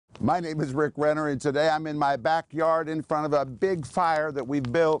My name is Rick Renner, and today I'm in my backyard in front of a big fire that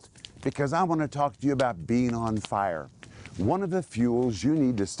we've built because I want to talk to you about being on fire. One of the fuels you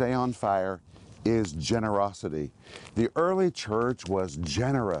need to stay on fire is generosity. The early church was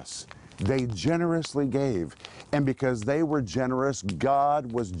generous. They generously gave, and because they were generous,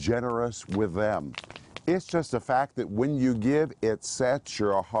 God was generous with them. It's just a fact that when you give, it sets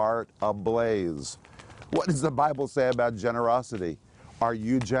your heart ablaze. What does the Bible say about generosity? Are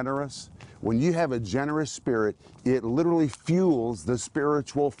you generous? When you have a generous spirit, it literally fuels the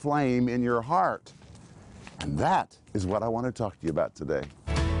spiritual flame in your heart. And that is what I want to talk to you about today.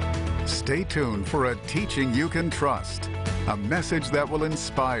 Stay tuned for a teaching you can trust, a message that will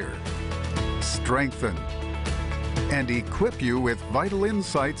inspire, strengthen, and equip you with vital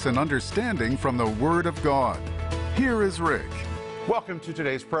insights and understanding from the Word of God. Here is Rick. Welcome to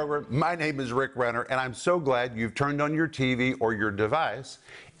today's program. My name is Rick Renner, and I'm so glad you've turned on your TV or your device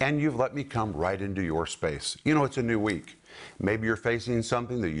and you've let me come right into your space. You know, it's a new week. Maybe you're facing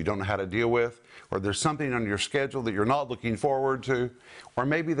something that you don't know how to deal with, or there's something on your schedule that you're not looking forward to, or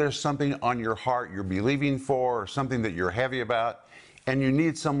maybe there's something on your heart you're believing for, or something that you're heavy about, and you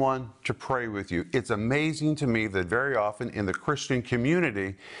need someone to pray with you. It's amazing to me that very often in the Christian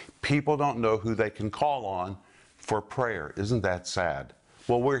community, people don't know who they can call on for prayer. Isn't that sad?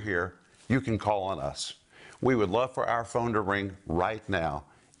 Well, we're here. You can call on us. We would love for our phone to ring right now,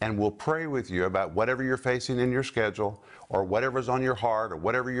 and we'll pray with you about whatever you're facing in your schedule, or whatever's on your heart, or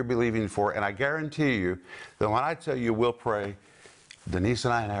whatever you're believing for. And I guarantee you that when I tell you we'll pray, Denise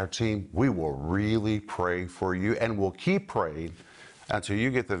and I and our team, we will really pray for you, and we'll keep praying until you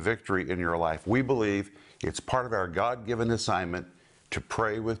get the victory in your life. We believe it's part of our God-given assignment to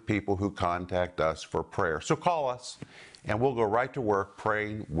pray with people who contact us for prayer. So call us, and we'll go right to work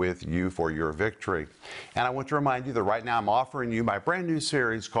praying with you for your victory. And I want to remind you that right now I'm offering you my brand new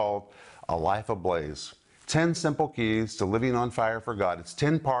series called A Life Ablaze. 10 simple keys to living on fire for God. It's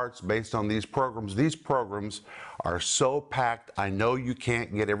 10 parts based on these programs. These programs are so packed, I know you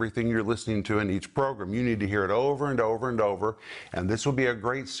can't get everything you're listening to in each program. You need to hear it over and over and over. And this will be a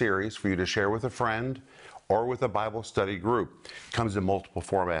great series for you to share with a friend or with a Bible study group. It comes in multiple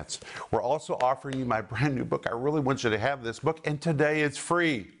formats. We're also offering you my brand new book. I really want you to have this book, and today it's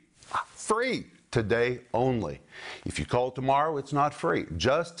free. Free. Today only. If you call tomorrow, it's not free.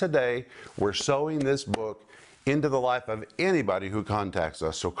 Just today, we're sowing this book into the life of anybody who contacts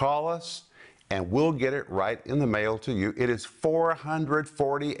us. So call us, and we'll get it right in the mail to you. It is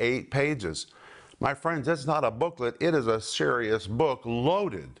 448 pages. My friends, it's not a booklet. It is a serious book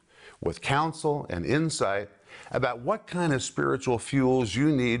loaded with counsel and insight about what kind of spiritual fuels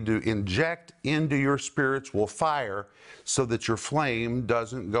you need to inject into your spiritual fire so that your flame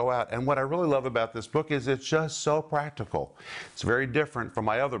doesn't go out. And what I really love about this book is it's just so practical. It's very different from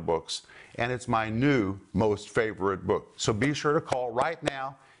my other books, and it's my new most favorite book. So be sure to call right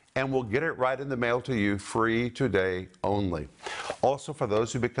now, and we'll get it right in the mail to you, free today only. Also, for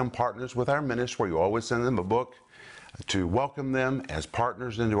those who become partners with our ministry, we always send them a book to welcome them as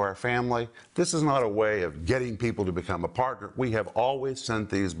partners into our family. This is not a way of getting people to become a partner. We have always sent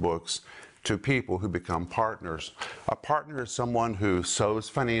these books to people who become partners. A partner is someone who sows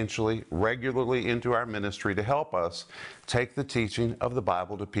financially, regularly into our ministry to help us take the teaching of the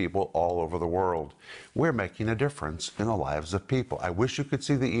Bible to people all over the world. We're making a difference in the lives of people. I wish you could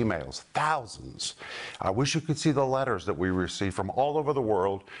see the emails, thousands. I wish you could see the letters that we receive from all over the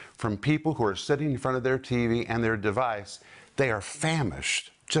world, from people who are sitting in front of their TV and their device. They are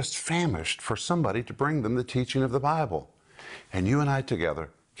famished, just famished for somebody to bring them the teaching of the Bible. And you and I together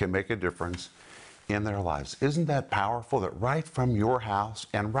can make a difference in their lives. Isn't that powerful that right from your house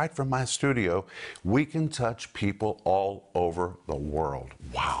and right from my studio, we can touch people all over the world?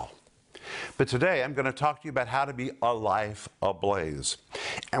 Wow. But today I'm going to talk to you about how to be a life ablaze.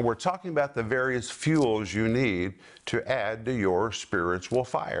 And we're talking about the various fuels you need to add to your spiritual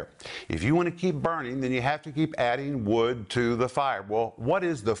fire. If you want to keep burning, then you have to keep adding wood to the fire. Well, what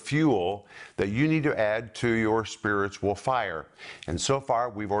is the fuel that you need to add to your spiritual fire? And so far,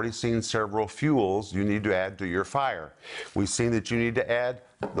 we've already seen several fuels you need to add to your fire. We've seen that you need to add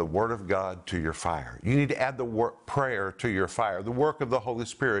the Word of God to your fire. You need to add the prayer to your fire. The work of the Holy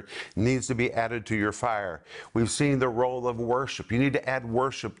Spirit needs to be added to your fire. We've seen the role of worship. You need to add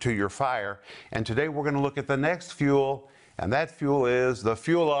worship to your fire. And today we're going to look at the next fuel, and that fuel is the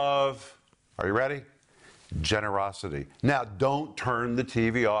fuel of, are you ready? Generosity. Now, don't turn the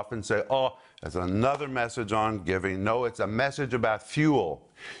TV off and say, oh, there's another message on giving. No, it's a message about fuel.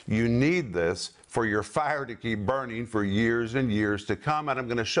 You need this for your fire to keep burning for years and years to come. And I'm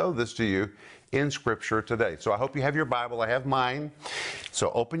going to show this to you in Scripture today. So I hope you have your Bible. I have mine.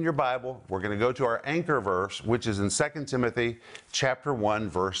 So open your Bible. We're going to go to our anchor verse, which is in 2 Timothy chapter 1,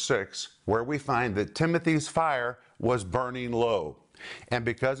 verse 6, where we find that Timothy's fire was burning low. And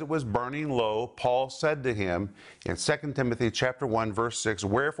because it was burning low, Paul said to him in 2 Timothy chapter 1, verse 6,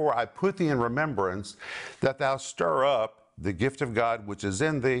 "Wherefore I put thee in remembrance that thou stir up the gift of God which is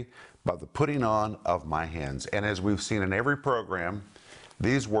in thee by the putting on of my hands." And as we've seen in every program,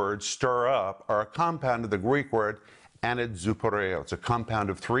 these words, stir up, are a compound of the Greek word anadzuporeo. It's a compound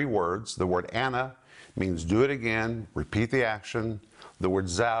of three words. The word ana means do it again, repeat the action. The word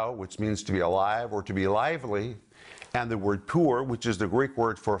zao, which means to be alive or to be lively. And the word pour, which is the Greek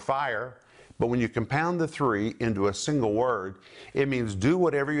word for fire. But when you compound the three into a single word, it means do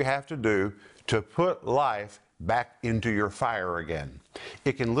whatever you have to do to put life back into your fire again.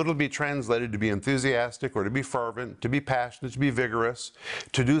 It can literally be translated to be enthusiastic or to be fervent, to be passionate, to be vigorous,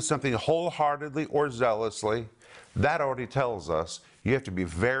 to do something wholeheartedly or zealously. That already tells us you have to be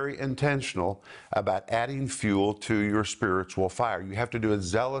very intentional about adding fuel to your spiritual fire. You have to do it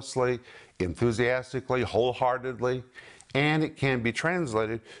zealously, enthusiastically, wholeheartedly, and it can be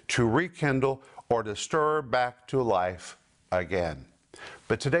translated to rekindle or to stir back to life again.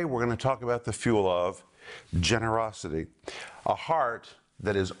 But today we're going to talk about the fuel of generosity. A heart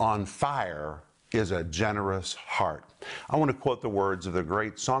that is on fire is a generous heart. I want to quote the words of the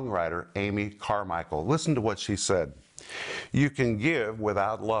great songwriter Amy Carmichael. Listen to what she said. "You can give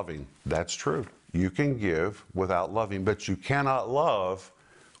without loving." That's true. You can give without loving, but you cannot love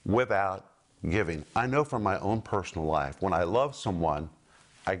without giving. I know from my own personal life, when I love someone,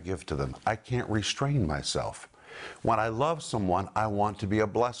 I give to them. I can't restrain myself. When I love someone, I want to be a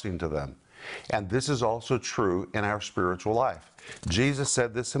blessing to them. And this is also true in our spiritual life. Jesus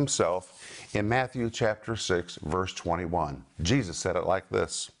said this himself in Matthew chapter 6, verse 21. Jesus said it like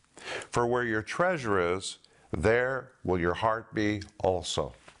this, "For where your treasure is, there will your heart be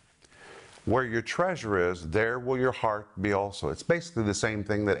also." Where your treasure is, there will your heart be also. It's basically the same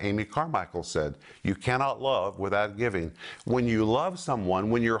thing that Amy Carmichael said. You cannot love without giving. When you love someone,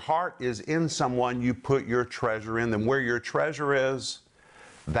 when your heart is in someone, you put your treasure in them. Where your treasure is,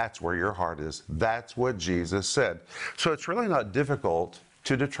 that's where your heart is. That's what Jesus said. So it's really not difficult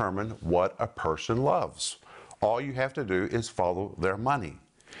to determine what a person loves. All you have to do is follow their money.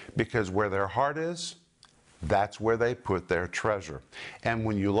 Because where their heart is, that's where they put their treasure. And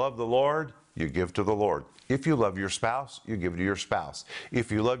when you love the Lord, you give to the Lord. If you love your spouse, you give to your spouse.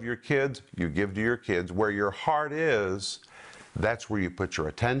 If you love your kids, you give to your kids. Where your heart is, that's where you put your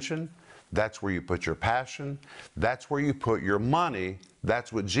attention. That's where you put your passion. That's where you put your money.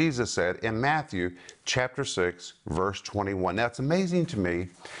 That's what Jesus said in Matthew chapter 6, verse 21. Now, it's amazing to me,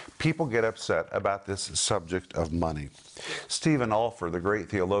 people get upset about this subject of money. Stephen Alfer, the great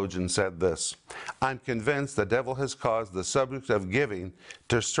theologian, said this, "I'm convinced the devil has caused the subject of giving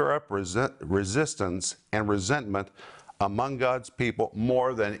to stir up resistance and resentment among God's people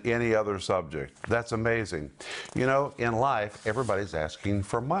more than any other subject." That's amazing. You know, in life, everybody's asking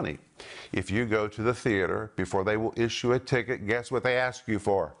for money. If you go to the theater, before they will issue a ticket, guess what they ask you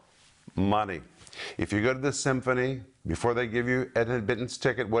for? Money. If you go to the symphony, before they give you an admittance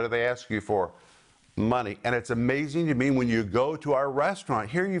ticket, what do they ask you for? Money. And it's amazing to me when you go to our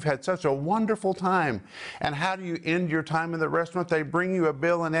restaurant. Here you've had such a wonderful time. And how do you end your time in the restaurant? They bring you a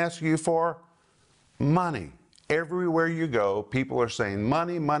bill and ask you for money. Everywhere you go, people are saying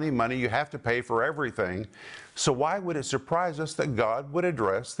money, money, money. You have to pay for everything. So why would it surprise us that God would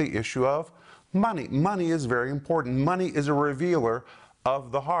address the issue of money? Money is very important. Money is a revealer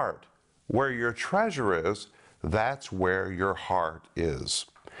of the heart. Where your treasure is, that's where your heart is.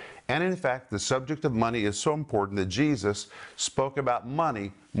 And in fact, the subject of money is so important that Jesus spoke about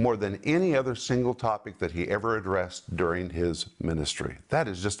money more than any other single topic that he ever addressed during his ministry. That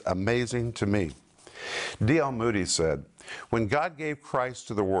is just amazing to me. D.L. Moody said, "When God gave Christ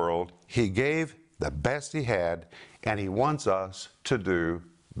to the world, he gave the best he had, and he wants us to do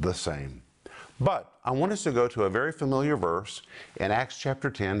the same." But I want us to go to a very familiar verse in Acts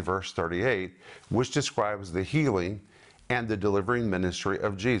chapter 10, verse 38, which describes the healing and the delivering ministry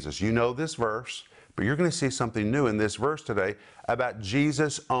of Jesus. You know this verse, but you're going to see something new in this verse today about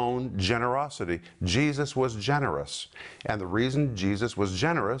Jesus' own generosity. Jesus was generous. And the reason Jesus was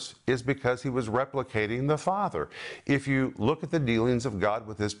generous is because he was replicating the Father. If you look at the dealings of God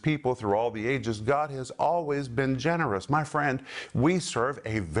with his people through all the ages, God has always been generous. My friend, we serve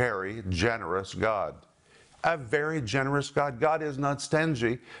a very generous God. A very generous God. God is not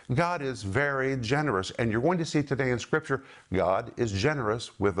stingy. God is very generous. And you're going to see today in Scripture, God is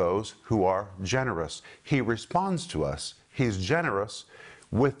generous with those who are generous. He responds to us. He's generous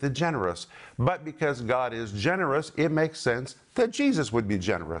with the generous. But because God is generous, it makes sense that Jesus would be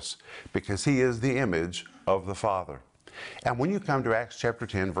generous, because he is the image of the Father. And when you come to Acts chapter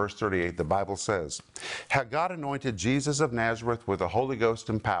 10, verse 38, the Bible says, "How God anointed Jesus of Nazareth with the Holy Ghost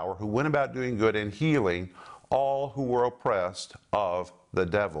and power, who went about doing good and healing all who were oppressed of the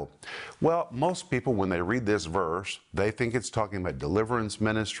devil." Well, most people, when they read this verse, they think it's talking about deliverance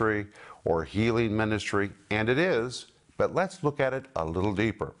ministry or healing ministry, and it is. But let's look at it a little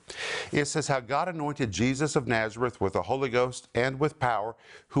deeper. It says, "How God anointed Jesus of Nazareth with the Holy Ghost and with power,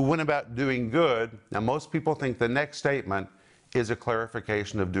 who went about doing good." Now, most people think the next statement is a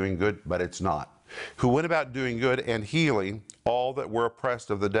clarification of doing good, but it's not. "Who went about doing good and healing all that were oppressed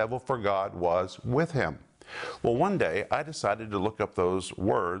of the devil, for God was with him." Well, one day I decided to look up those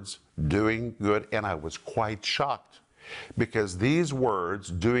words, doing good, and I was quite shocked, because these words,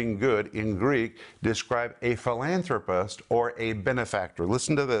 doing good, in Greek, describe a philanthropist or a benefactor.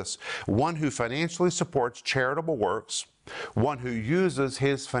 Listen to this: one who financially supports charitable works, one who uses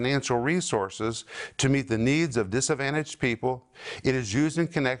his financial resources to meet the needs of disadvantaged people. It is used in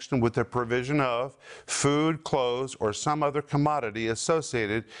connection with the provision of food, clothes, or some other commodity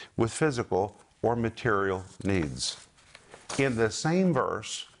associated with physical or material needs. In the same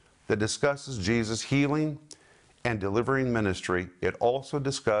verse that discusses Jesus' healing and delivering ministry, it also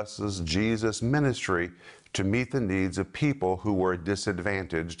discusses Jesus' ministry to meet the needs of people who were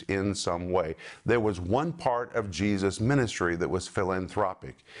disadvantaged in some way. There was one part of Jesus' ministry that was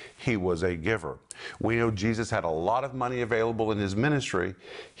philanthropic. He was a giver. We know Jesus had a lot of money available in his ministry.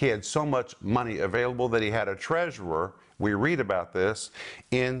 He had so much money available that he had a treasurer. We read about this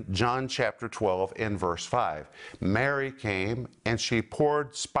in John chapter 12 and verse 5. Mary came and she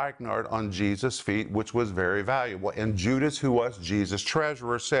poured spikenard on Jesus' feet, which was very valuable. And Judas, who was Jesus'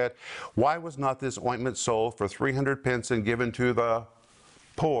 treasurer, said, "Why was not this ointment sold for 300 pence and given to the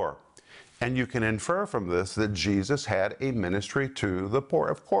poor?" And you can infer from this that Jesus had a ministry to the poor.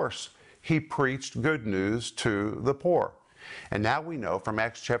 Of course, he preached good news to the poor. And now we know from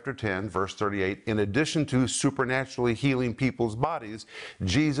Acts chapter 10, verse 38, in addition to supernaturally healing people's bodies,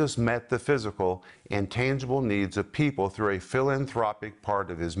 Jesus met the physical and tangible needs of people through a philanthropic part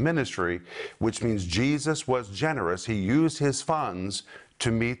of his ministry, which means Jesus was generous. He used his funds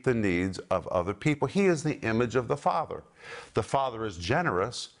to meet the needs of other people. He is the image of the Father. The Father is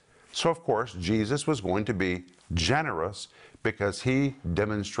generous, so of course Jesus was going to be generous because he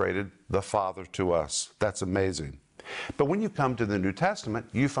demonstrated the Father to us. That's amazing. But when you come to the New Testament,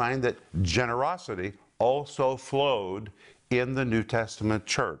 you find that generosity also flowed in the New Testament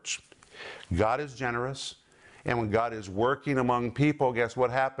church. God is generous, and when God is working among people, guess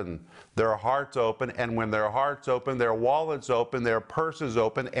what happened? Their hearts open, and when their hearts open, their wallets open, their purses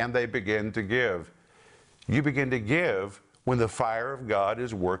open, and they begin to give. You begin to give when the fire of God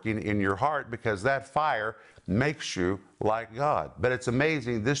is working in your heart, because that fire makes you like God. But it's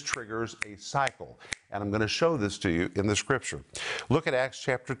amazing, this triggers a cycle. And I'm going to show this to you in the scripture. Look at Acts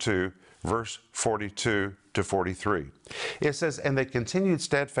chapter 2, verse 42 to 43. It says, "And they continued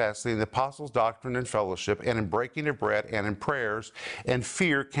steadfastly in the apostles' doctrine and fellowship, and in breaking of bread, and in prayers, and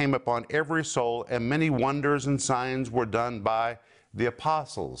fear came upon every soul, and many wonders and signs were done by the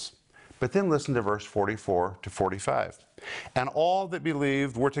apostles." But then listen to verse 44 to 45. "And all that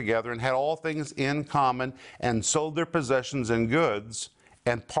believed were together and had all things in common, and sold their possessions and goods,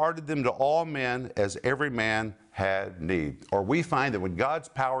 and parted them to all men as every man had need." Or we find that when God's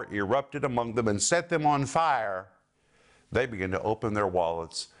power erupted among them and set them on fire, they began to open their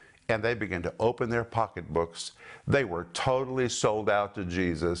wallets and they began to open their pocketbooks. They were totally sold out to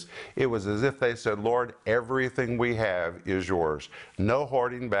Jesus. It was as if they said, "Lord, everything we have is yours." No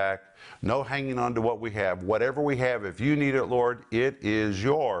hoarding back, no hanging on to what we have. Whatever we have, if you need it, Lord, it is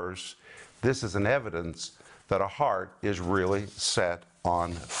yours. This is an evidence that a heart is really set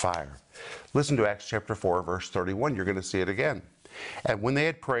on fire. Listen to Acts chapter 4, verse 31. You're going to see it again. "And when they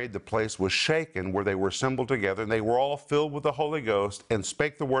had prayed, the place was shaken where they were assembled together, and they were all filled with the Holy Ghost and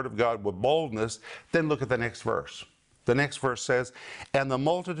spake the word of God with boldness." Then look at the next verse. The next verse says, "And the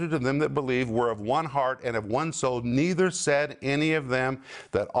multitude of them that believed were of one heart and of one soul, neither said any of them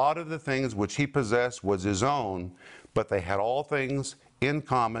that aught of the things which he possessed was his own, but they had all things in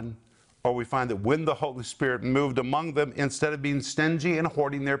common." Or we find that when the Holy Spirit moved among them, instead of being stingy and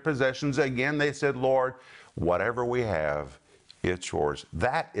hoarding their possessions, again they said, "Lord, whatever we have, it's yours."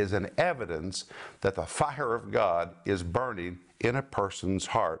 That is an evidence that the fire of God is burning in a person's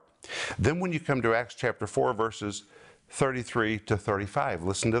heart. Then when you come to Acts chapter 4, verses 33 to 35,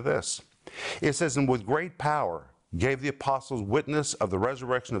 listen to this. It says, "And with great power gave the apostles witness of the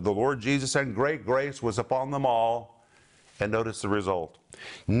resurrection of the Lord Jesus, and great grace was upon them all. And notice the result.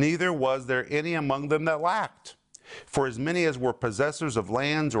 Neither was there any among them that lacked. For as many as were possessors of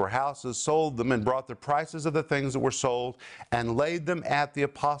lands or houses sold them and brought the prices of the things that were sold and laid them at the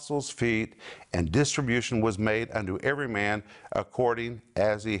apostles' feet, and distribution was made unto every man according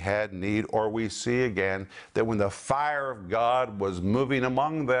as he had need. Or we see again that when the fire of God was moving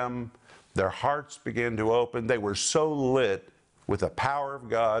among them, their hearts began to open. They were so lit with the power of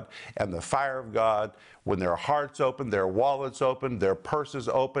God and the fire of God. When their hearts opened, their wallets opened, their purses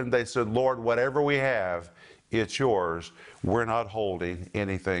opened, they said, Lord, whatever we have, it's yours. We're not holding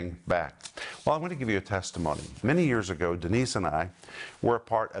anything back. Well, I'm going to give you a testimony. Many years ago, Denise and I were a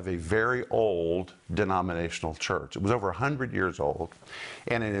part of a very old denominational church. It was over 100 years old.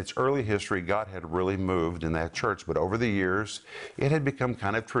 And in its early history, God had really moved in that church. But over the years, it had become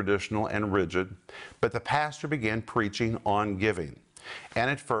kind of traditional and rigid. But the pastor began preaching on giving. And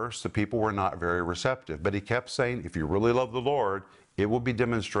at first, the people were not very receptive. But he kept saying, if you really love the Lord, it will be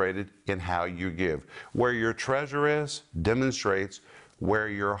demonstrated in how you give. Where your treasure is demonstrates where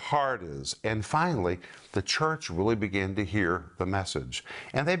your heart is. And finally, the church really began to hear the message.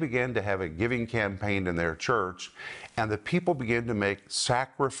 And they began to have a giving campaign in their church. And the people began to make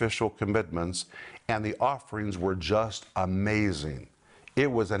sacrificial commitments. And the offerings were just amazing. It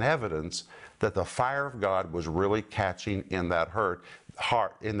was an evidence that the fire of God was really catching in that heart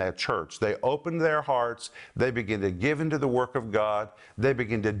in that church. They opened their hearts. They began to give into the work of God. They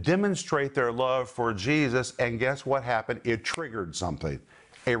began to demonstrate their love for Jesus. And guess what happened? It triggered something.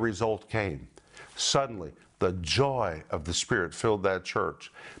 A result came. Suddenly, the joy of the Spirit filled that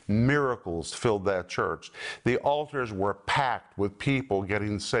church. Miracles filled that church. The altars were packed with people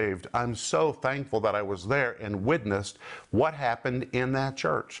getting saved. I'm so thankful that I was there and witnessed what happened in that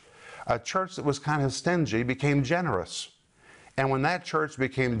church. A church that was kind of stingy became generous. And when that church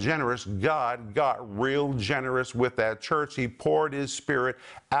became generous, God got real generous with that church. He poured His Spirit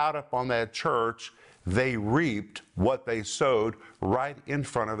out upon that church. They reaped what they sowed right in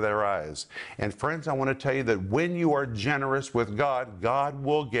front of their eyes. And friends, I want to tell you that when you are generous with God, God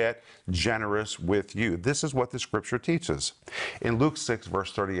will get generous with you. This is what the Scripture teaches. In Luke 6,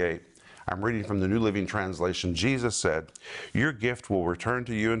 verse 38, I'm reading from the New Living Translation. Jesus said, your gift will return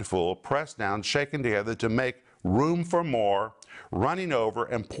to you in full, pressed down, shaken together to make room for more, running over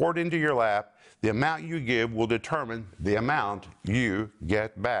and poured into your lap. The amount you give will determine the amount you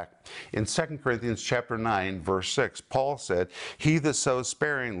get back. In 2 Corinthians chapter 9, verse 6, Paul said, he that sows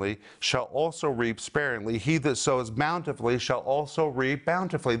sparingly shall also reap sparingly. He that sows bountifully shall also reap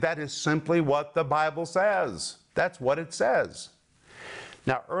bountifully. That is simply what the Bible says. That's what it says.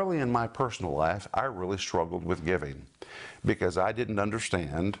 Now, early in my personal life, I really struggled with giving because I didn't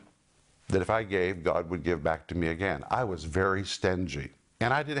understand that if I gave, God would give back to me again. I was very stingy,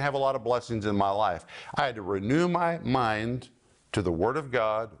 and I didn't have a lot of blessings in my life. I had to renew my mind to the Word of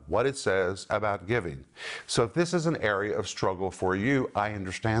God, what it says about giving. So if this is an area of struggle for you, I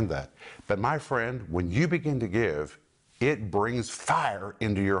understand that. But my friend, when you begin to give, it brings fire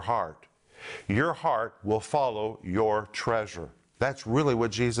into your heart. Your heart will follow your treasure. That's really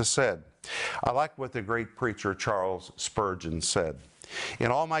what Jesus said. I like what the great preacher Charles Spurgeon said. In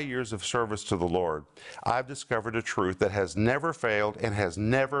all my years of service to the Lord, I've discovered a truth that has never failed and has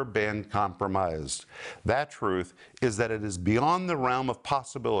never been compromised. That truth is that it is beyond the realm of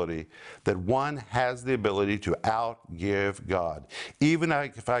possibility that one has the ability to outgive God. Even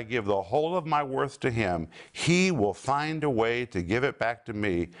if I give the whole of my worth to Him, He will find a way to give it back to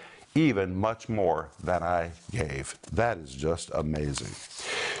me, even much more than I gave. That is just amazing.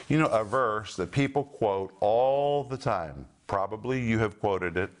 You know, a verse that people quote all the time, probably you have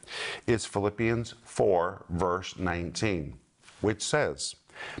quoted it, is Philippians 4, verse 19, which says,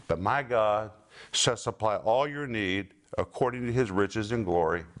 but my God shall supply all your need according to His riches and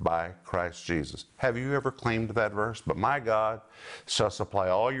glory by Christ Jesus. Have you ever claimed that verse? But my God shall supply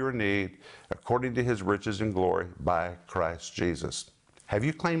all your need according to His riches and glory by Christ Jesus. Have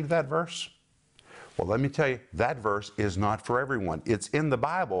you claimed that verse? Well, let me tell you, that verse is not for everyone. It's in the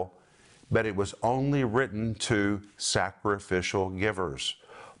Bible, but it was only written to sacrificial givers.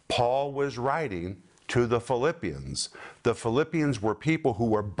 Paul was writing to the Philippians. The Philippians were people who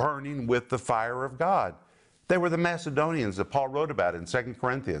were burning with the fire of God. They were the Macedonians that Paul wrote about in 2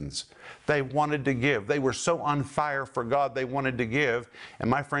 Corinthians. They wanted to give. They were so on fire for God, they wanted to give. And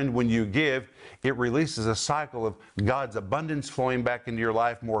my friend, when you give, it releases a cycle of God's abundance flowing back into your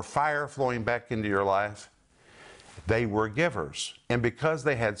life, more fire flowing back into your life. They were givers. And because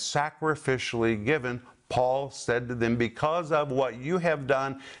they had sacrificially given, Paul said to them, because of what you have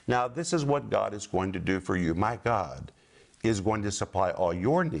done, now this is what God is going to do for you. My God is going to supply all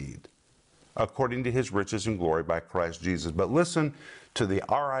your need according to his riches and glory by Christ Jesus. But listen to the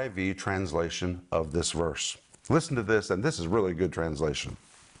RIV translation of this verse. Listen to this, and this is really a good translation.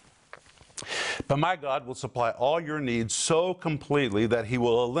 But my God will supply all your needs so completely that he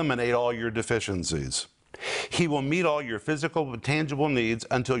will eliminate all your deficiencies. He will meet all your physical and tangible needs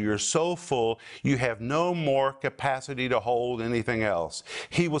until you're so full you have no more capacity to hold anything else.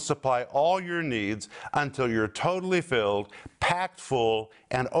 He will supply all your needs until you're totally filled, packed full,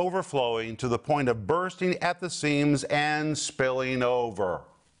 and overflowing to the point of bursting at the seams and spilling over.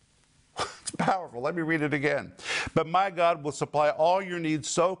 It's powerful. Let me read it again. But my God will supply all your needs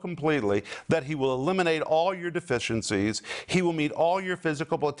so completely that he will eliminate all your deficiencies. He will meet all your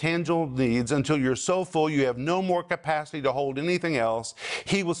physical but tangible needs until you're so full you have no more capacity to hold anything else.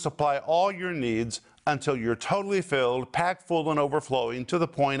 He will supply all your needs until you're totally filled, packed full and overflowing to the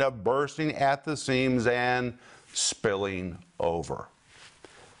point of bursting at the seams and spilling over.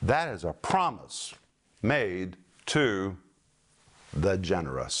 That is a promise made to the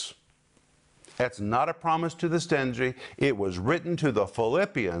generous. That's not a promise to the stingy. It was written to the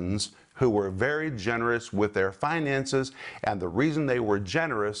Philippians, who were very generous with their finances, and the reason they were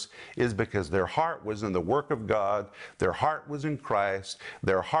generous is because their heart was in the work of God, their heart was in Christ,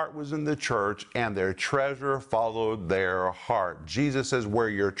 their heart was in the church, and their treasure followed their heart. Jesus says, where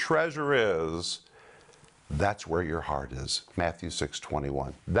your treasure is, that's where your heart is. Matthew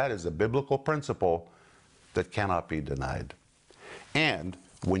 6:21. That is a biblical principle that cannot be denied. And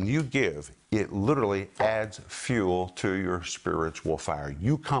when you give, it literally adds fuel to your spiritual fire.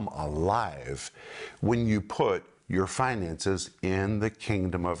 You come alive when you put your finances in the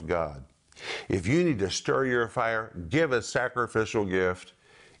kingdom of God. If you need to stir your fire, give a sacrificial gift.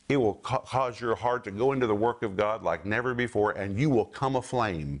 It will cause your heart to go into the work of God like never before, and you will come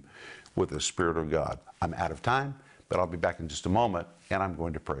aflame with the Spirit of God. I'm out of time, but I'll be back in just a moment, and I'm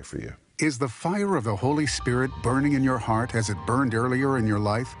going to pray for you. Is the fire of the Holy Spirit burning in your heart as it burned earlier in your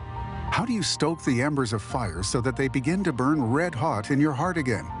life? How do you stoke the embers of fire so that they begin to burn red hot in your heart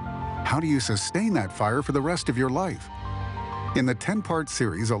again? How do you sustain that fire for the rest of your life? In the 10-part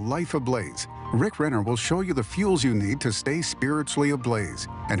series, A Life Ablaze, Rick Renner will show you the fuels you need to stay spiritually ablaze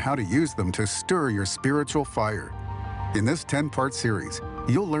and how to use them to stir your spiritual fire. In this 10-part series,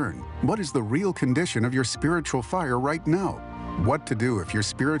 you'll learn what is the real condition of your spiritual fire right now, what to do if your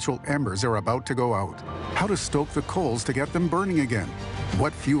spiritual embers are about to go out, how to stoke the coals to get them burning again,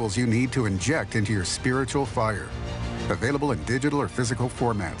 what fuels you need to inject into your spiritual fire. Available in digital or physical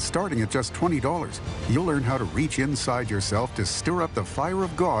formats, starting at just $20, you'll learn how to reach inside yourself to stir up the fire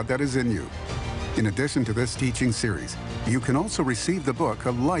of God that is in you. In addition to this teaching series, you can also receive the book,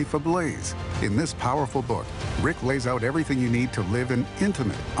 A Life Ablaze. In this powerful book, Rick lays out everything you need to live an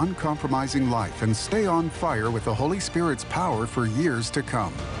intimate, uncompromising life and stay on fire with the Holy Spirit's power for years to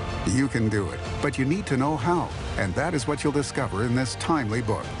come. You can do it, but you need to know how, and that is what you'll discover in this timely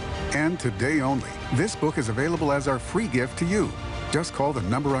book. And today only, this book is available as our free gift to you. Just call the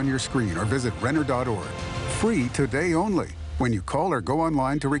number on your screen or visit Renner.org. Free today only when you call or go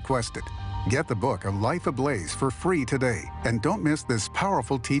online to request it. Get the book, A Life Ablaze, for free today, and don't miss this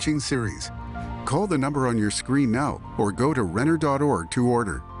powerful teaching series. Call the number on your screen now or go to Renner.org to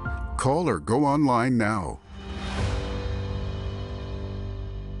order. Call or go online now.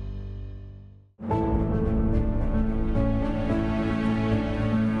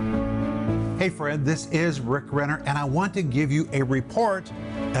 Hey friend, this is Rick Renner, and I want to give you a report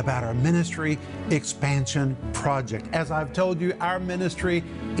about our ministry expansion project. As I've told you, our ministry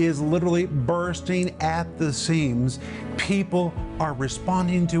is literally bursting at the seams. People are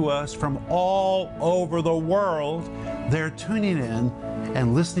responding to us from all over the world. They're tuning in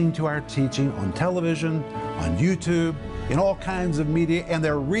and listening to our teaching on television, on YouTube, in all kinds of media, and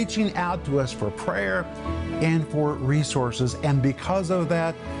they're reaching out to us for prayer and for resources. And because of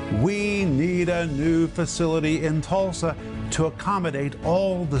that, we need a new facility in Tulsa to accommodate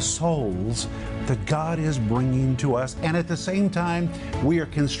all the souls that God is bringing to us. And at the same time, we are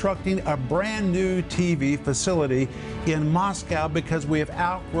constructing a brand new TV facility in Moscow because we have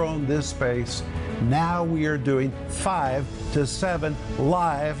outgrown this space. Now we are doing 5 to 7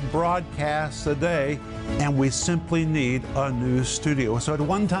 live broadcasts a day, and we simply need a new studio. So at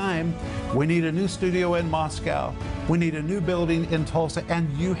one time, we need a new studio in Moscow, we need a new building in Tulsa,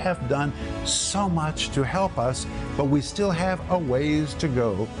 and you have done so much to help us, but we still have a ways to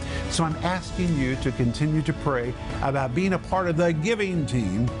go. So I'm asking you to continue to pray about being a part of the giving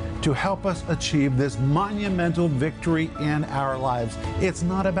team to help us achieve this monumental victory in our lives. It's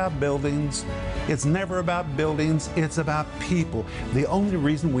not about buildings. It's never about buildings. It's about people. The only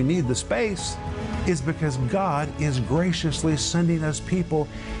reason we need the space is because God is graciously sending us people,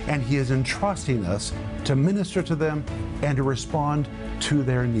 and He is entrusting us to minister to them and to respond to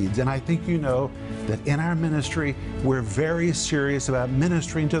their needs. And I think you know that in our ministry, we're very serious about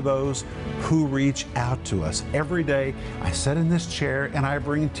ministering to those who reach out to us. Every day, I sit in this chair and I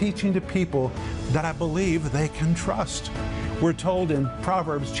bring teaching to people that I believe they can trust. We're told in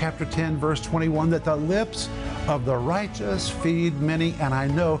Proverbs chapter 10, verse 21, that the lips of the righteous feed many, and I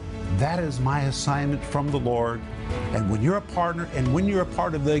know that is my assignment from the Lord. And when you're a partner and when you're a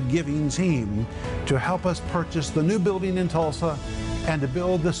part of the giving team to help us purchase the new building in Tulsa and to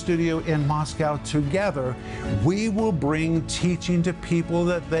build the studio in Moscow together, we will bring teaching to people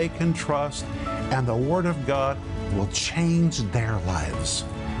that they can trust, and the Word of God will change their lives.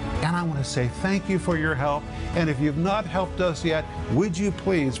 And I want to say thank you for your help. And if you've not helped us yet, would you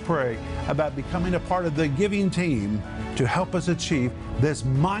please pray about becoming a part of the giving team to help us achieve this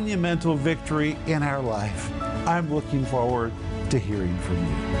monumental victory in our life? I'm looking forward to hearing from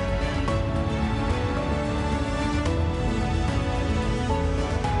you.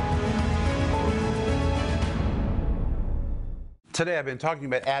 Today I've been talking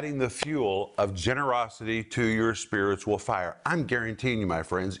about adding the fuel of generosity to your spiritual fire. I'm guaranteeing you, my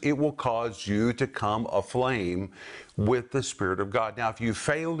friends, it will cause you to come aflame with the Spirit of God. Now, if you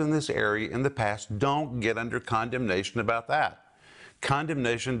failed in this area in the past, don't get under condemnation about that.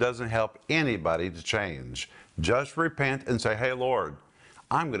 Condemnation doesn't help anybody to change. Just repent and say, hey, Lord,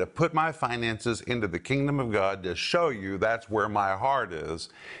 I'm going to put my finances into the kingdom of God to show you that's where my heart is.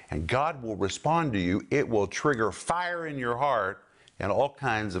 And God will respond to you. It will trigger fire in your heart and all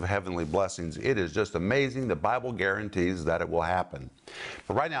kinds of heavenly blessings. It is just amazing. The Bible guarantees that it will happen.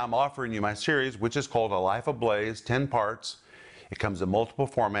 But right now I'm offering you my series, which is called A Life Ablaze, 10 parts. It comes in multiple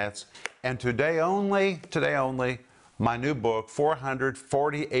formats. And today only, my new book,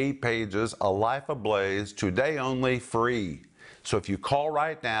 448 pages, A Life Ablaze, today only, free. So if you call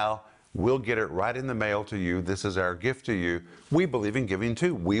right now, we'll get it right in the mail to you. This is our gift to you. We believe in giving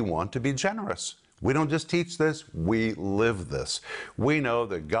too. We want to be generous. We don't just teach this, we live this. We know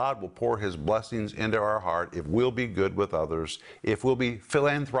that God will pour His blessings into our heart if we'll be good with others, if we'll be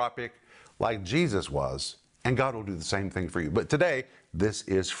philanthropic like Jesus was, and God will do the same thing for you. But today, this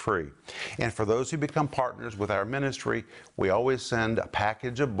is free. And for those who become partners with our ministry, we always send a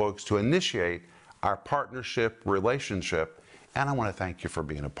package of books to initiate our partnership relationship. And I want to thank you for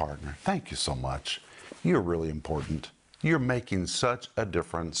being a partner. Thank you so much. You're really important. You're making such a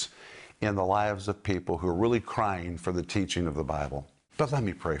difference in the lives of people who are really crying for the teaching of the Bible. But let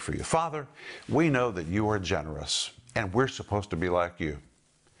me pray for you. Father, we know that you are generous, and we're supposed to be like you.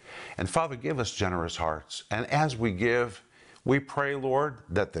 And Father, give us generous hearts. And as we give, we pray, Lord,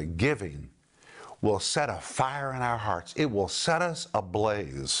 that the giving will set a fire in our hearts. It will set us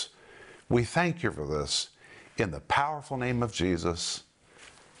ablaze. We thank you for this. In the powerful name of Jesus,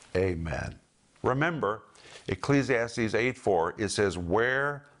 amen. Remember, Ecclesiastes 8:4, it says,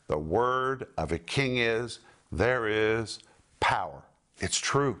 where the word of a king is, there is power. It's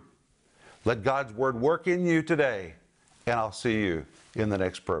true. Let God's word work in you today, and I'll see you in the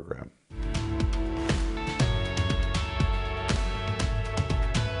next program.